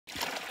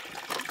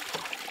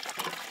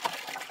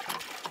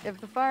If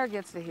the fire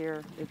gets to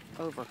here, it's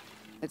over.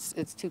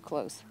 It's too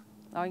close.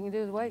 All you can do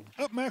is wait.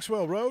 Up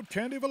Maxwell Road,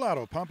 Candy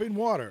Vallado pumping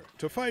water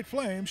to fight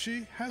flames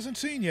she hasn't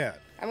seen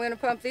yet. I'm going to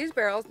pump these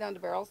barrels down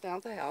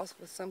at the house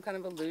with some kind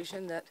of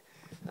illusion that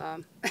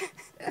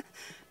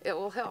it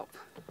will help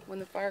when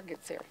the fire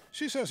gets here.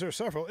 She says there are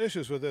several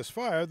issues with this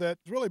fire that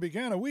really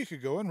began a week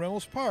ago in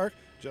Reynolds Park,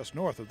 just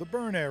north of the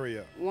burn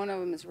area. One of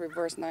them is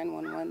reverse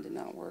 911, did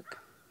not work.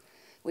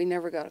 We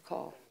never got a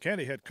call.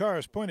 Candy had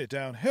cars pointed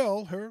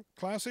downhill, her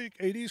classic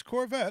 80s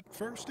Corvette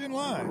first in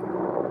line.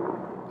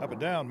 Up and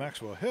down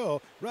Maxwell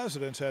Hill,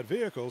 residents had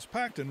vehicles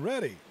packed and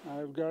ready.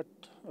 I've got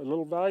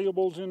little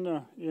valuables in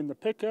the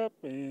pickup,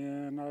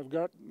 and I've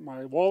got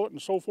my wallet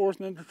and so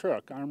forth in the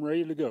truck. I'm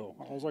ready to go.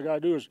 All I got to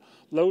do is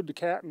load the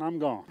cat and I'm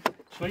gone.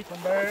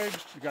 Sleeping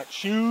bags, I got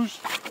shoes,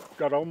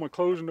 got all my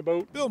clothes in the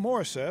boat. Bill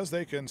Moore says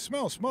they can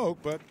smell smoke,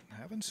 but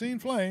haven't seen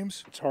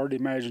flames. It's hard to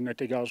imagine that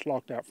they got us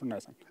locked out for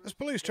nothing. As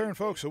police turn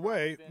folks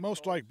away,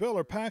 most like Bill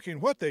are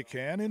packing what they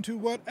can into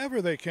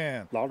whatever they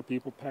can. A lot of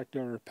people packed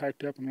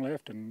up and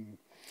left and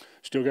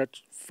still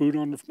got food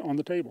on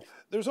the table.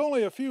 There's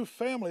only a few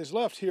families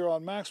left here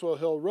on Maxwell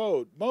Hill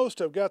Road. Most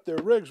have got their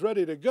rigs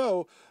ready to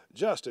go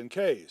just in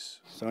case.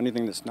 So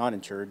anything that's not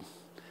insured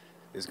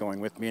is going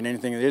with me, and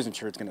anything that is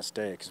insured is going to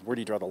stay, because where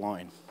do you draw the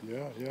line?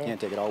 Yeah. You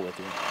can't take it all with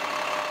you.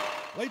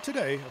 Late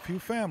today, a few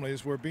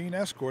families were being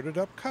escorted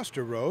up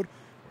Custer Road,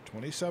 where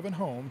 27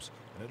 homes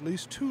and at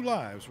least 2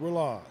 lives were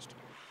lost.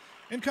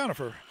 In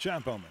Conifer,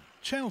 John Bowman,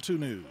 Channel 2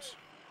 News.